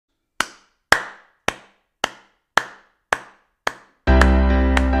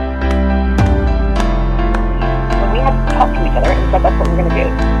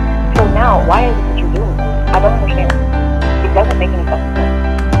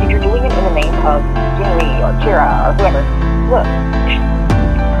Kira or whoever, look,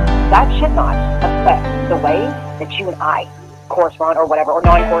 that should not affect the way that you and I correspond or whatever, or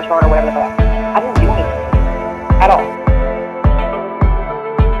non-correspond or whatever the fuck. I didn't do anything at all.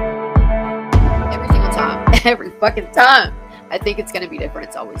 Every single time. Every fucking time. I think it's going to be different.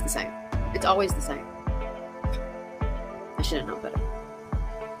 It's always the same. It's always the same. I should have known better.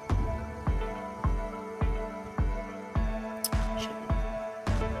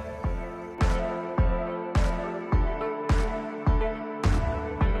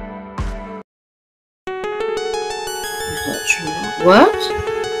 What?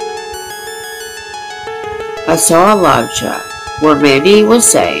 I saw a live chat where Mandy was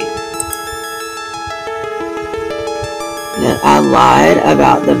saying that I lied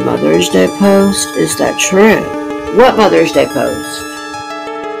about the Mother's Day post. Is that true? What Mother's Day post?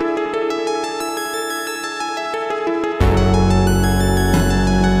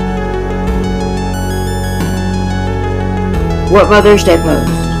 What Mother's Day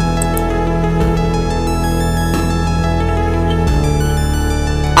post?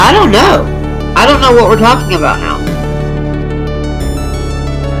 I don't know. I don't know what we're talking about now.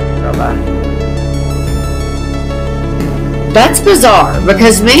 Bye-bye. That's bizarre,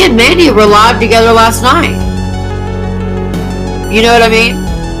 because me and Mandy were live together last night. You know what I mean?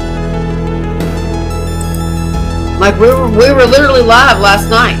 Like, we were literally live last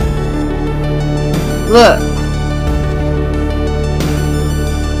night. Look.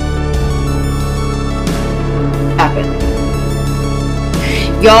 Happened.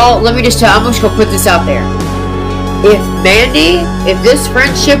 Y'all, let me just tell you, I'm just gonna put this out there. If this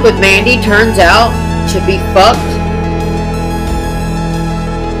friendship with Mandy turns out to be fucked,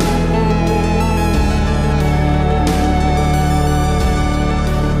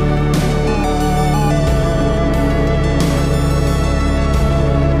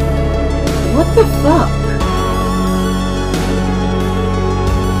 what the fuck?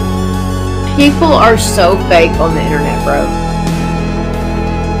 People are so fake on the internet, bro.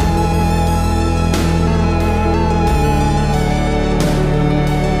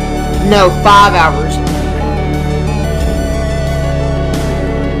 No, 5 hours.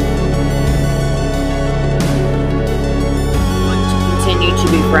 Continue to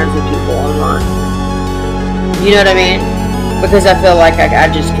be friends with people online. You know what I mean? Because I feel like I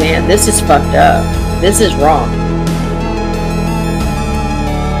just can't. This is fucked up. This is wrong.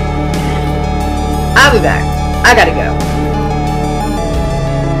 I'll be back. I gotta go.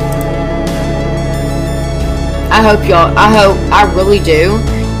 I really do.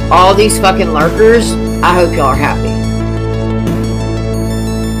 All these fucking lurkers, I hope y'all are happy.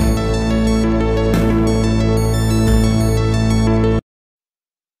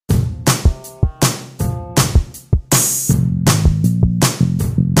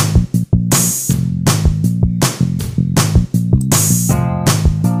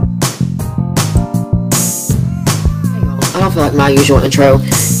 I don't feel like my usual intro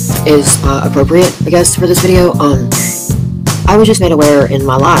is appropriate, I guess, for this video. I was just made aware in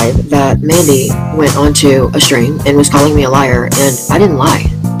my live that Mandy went onto a stream and was calling me a liar, and I didn't lie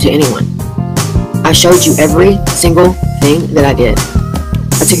to anyone. I showed you every single thing that I did.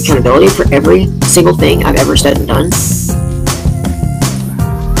 I took accountability for every single thing I've ever said and done.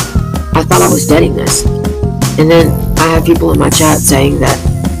 I thought I was deading this. And then I have people in my chat saying that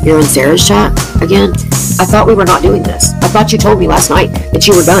you're in Sarah's chat again. I thought we were not doing this. I thought you told me last night that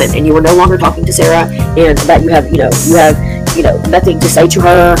you were done and you were no longer talking to Sarah, and that you have nothing to say to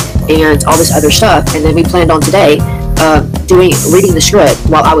her and all this other stuff. And then we planned on today reading the script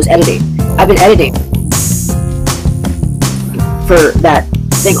while I was editing. I've been editing for that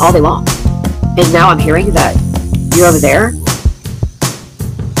thing all day long, and now I'm hearing that you're over there.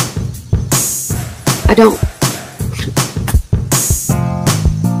 I don't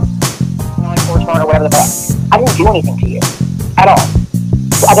or whatever the fuck. I didn't do anything to you at all.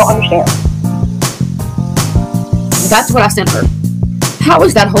 So I don't understand. That's what I sent her. How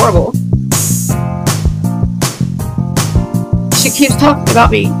is that horrible? She keeps talking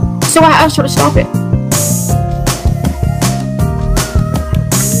about me, so I asked her to stop it.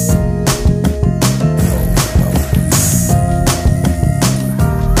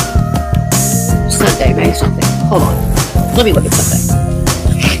 Sunday, May something. Hold on. Let me look at something.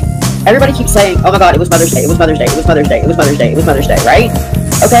 Everybody keeps saying, oh my god, it was Mother's Day, it was Mother's Day, it was Mother's Day, it was Mother's Day, it was Mother's Day, right?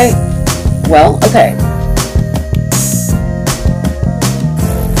 Okay. Well, okay.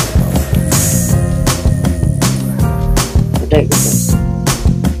 What date was this?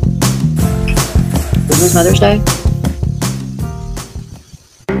 Was this Mother's Day?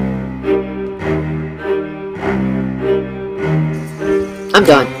 I'm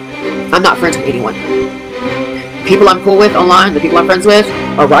done. I'm not friends with anyone. People I'm cool with online, the people I'm friends with,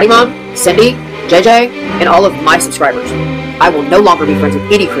 are Roddy Mom, Cindy, JJ, and all of my subscribers. I will no longer be friends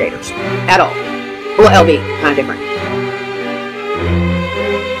with any creators. At all. Well, LB, kind of different.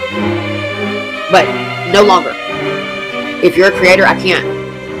 But, no longer. If you're a creator, I can't.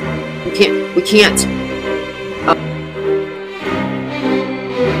 We can't.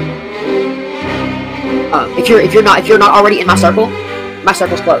 If you're not already in my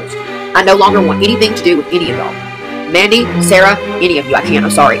circle's closed. I no longer want anything to do with any of y'all. Mandy, Sarah, any of you. I can't.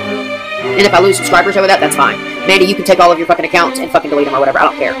 I'm sorry. And if I lose subscribers over that, that's fine. Mandy, you can take all of your fucking accounts and fucking delete them or whatever. I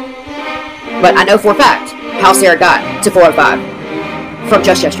don't care. But I know for a fact how Sarah got to 405 from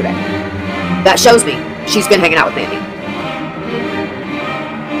just yesterday. That shows me she's been hanging out with Mandy.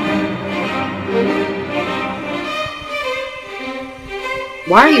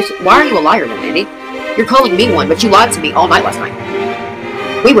 Why are you a liar then, Mandy? You're calling me one, but you lied to me all night last night.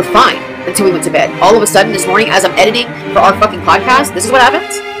 We were fine until we went to bed. All of a sudden this morning, as I'm editing for our fucking podcast, this is what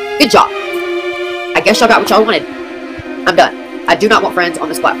happens? Good job. I guess y'all got what y'all wanted. I'm done. I do not want friends on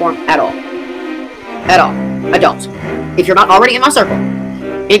this platform at all. At all. I don't. If you're not already in my circle,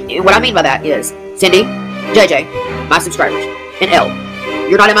 what I mean by that is Cindy, JJ, my subscribers, and L.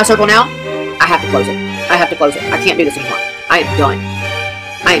 You're not in my circle now? I have to close it. I have to close it. I can't do this anymore. I am done.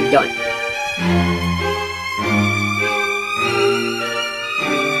 I am done.